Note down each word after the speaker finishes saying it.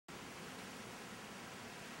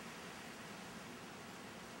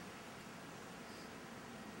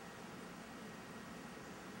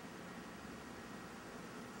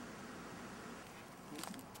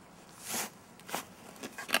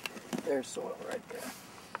There's soil right there.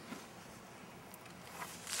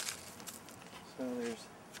 So there's...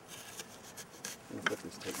 I'm going to put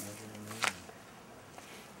this tape measure in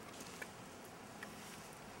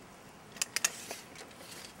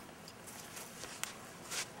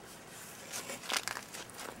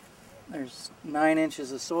there. There's 9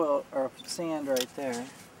 inches of soil or sand right there.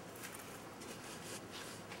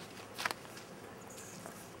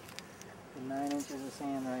 And 9 inches of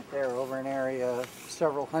sand right there over an area of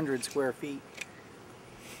several hundred square feet.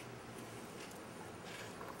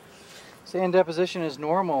 Sand deposition is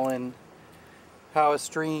normal in how a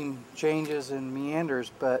stream changes and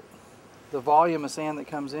meanders, but the volume of sand that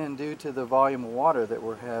comes in due to the volume of water that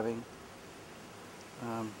we're having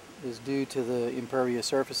is due to the impervious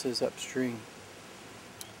surfaces upstream.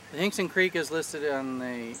 The Hinkson Creek is listed on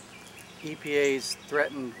the EPA's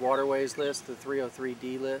threatened waterways list, the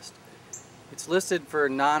 303D list. It's listed for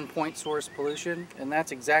non-point source pollution, and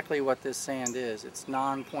that's exactly what this sand is. It's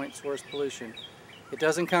non-point source pollution. It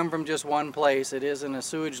doesn't come from just one place. It isn't a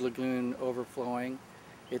sewage lagoon overflowing.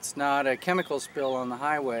 It's not a chemical spill on the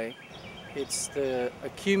highway. It's the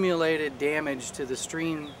accumulated damage to the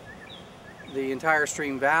stream, the entire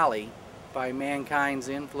stream valley, by mankind's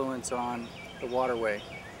influence on the waterway.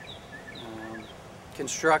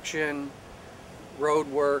 Construction, road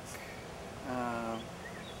work,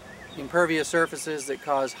 impervious surfaces that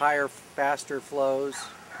cause higher, faster flows,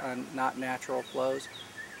 not natural flows.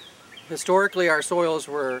 Historically, our soils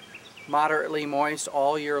were moderately moist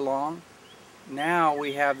all year long. Now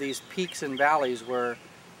we have these peaks and valleys where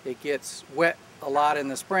it gets wet a lot in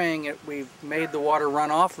the spring. We've made the water run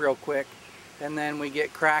off real quick, and then we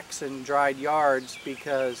get cracks and dried yards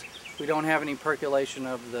because we don't have any percolation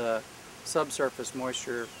of the subsurface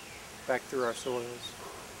moisture back through our soils.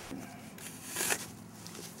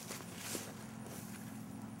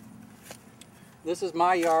 This is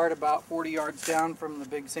my yard, about 40 yards down from the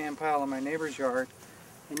big sand pile in my neighbor's yard.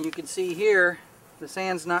 And you can see here, the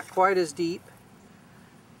sand's not quite as deep.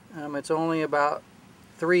 It's only about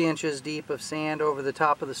 3 inches deep of sand over the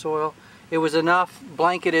top of the soil. It was enough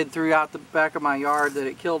blanketed throughout the back of my yard that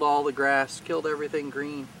it killed all the grass, killed everything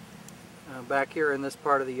green back here in this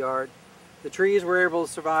part of the yard. The trees were able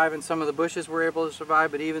to survive and some of the bushes were able to survive,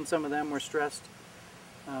 but even some of them were stressed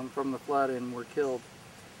from the flood and were killed.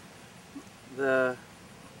 The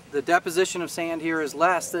deposition of sand here is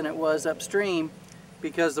less than it was upstream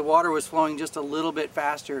because the water was flowing just a little bit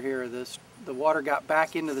faster here. The water got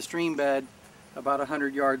back into the stream bed about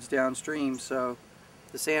 100 yards downstream, so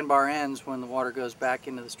the sandbar ends when the water goes back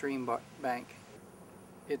into the stream bank.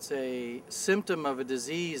 It's a symptom of a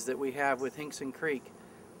disease that we have with Hinkson Creek,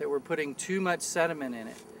 that we're putting too much sediment in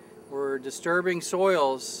it. We're disturbing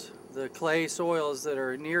soils, the clay soils that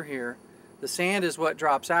are near here. The sand is what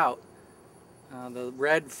drops out. The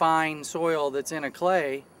red fine soil that's in a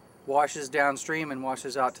clay washes downstream and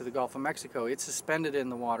washes out to the Gulf of Mexico. It's suspended in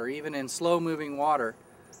the water. Even in slow-moving water,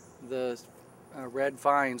 the red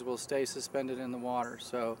fines will stay suspended in the water.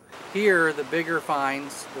 So here, the bigger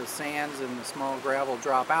fines, the sands and the small gravel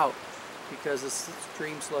drop out because the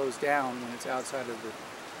stream slows down when it's outside of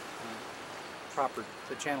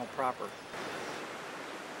the channel proper.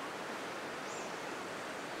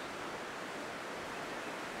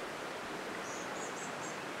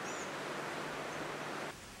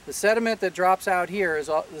 The sediment that drops out here is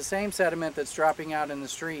the same sediment that's dropping out in the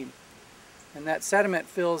stream. And that sediment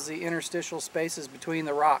fills the interstitial spaces between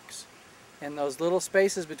the rocks. And those little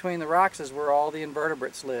spaces between the rocks is where all the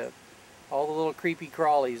invertebrates live. All the little creepy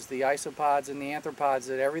crawlies, the isopods and the arthropods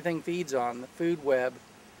that everything feeds on, the food web,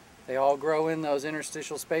 they all grow in those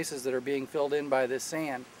interstitial spaces that are being filled in by this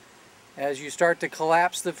sand. As you start to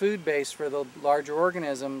collapse the food base for the larger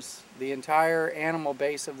organisms, the entire animal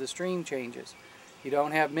base of the stream changes. You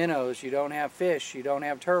don't have minnows, you don't have fish, you don't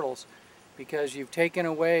have turtles, because you've taken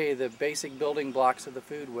away the basic building blocks of the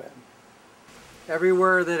food web.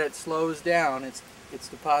 Everywhere that it slows down, it's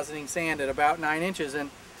depositing sand at about 9 inches,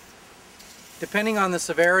 and depending on the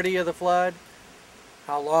severity of the flood,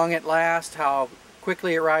 how long it lasts, how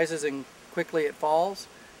quickly it rises and quickly it falls,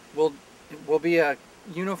 will be a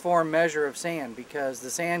uniform measure of sand, because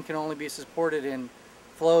the sand can only be supported in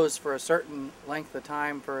flows for a certain length of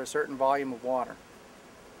time for a certain volume of water.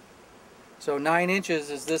 So 9 inches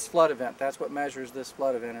is this flood event. That's what measures this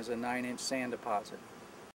flood event, is a 9-inch sand deposit.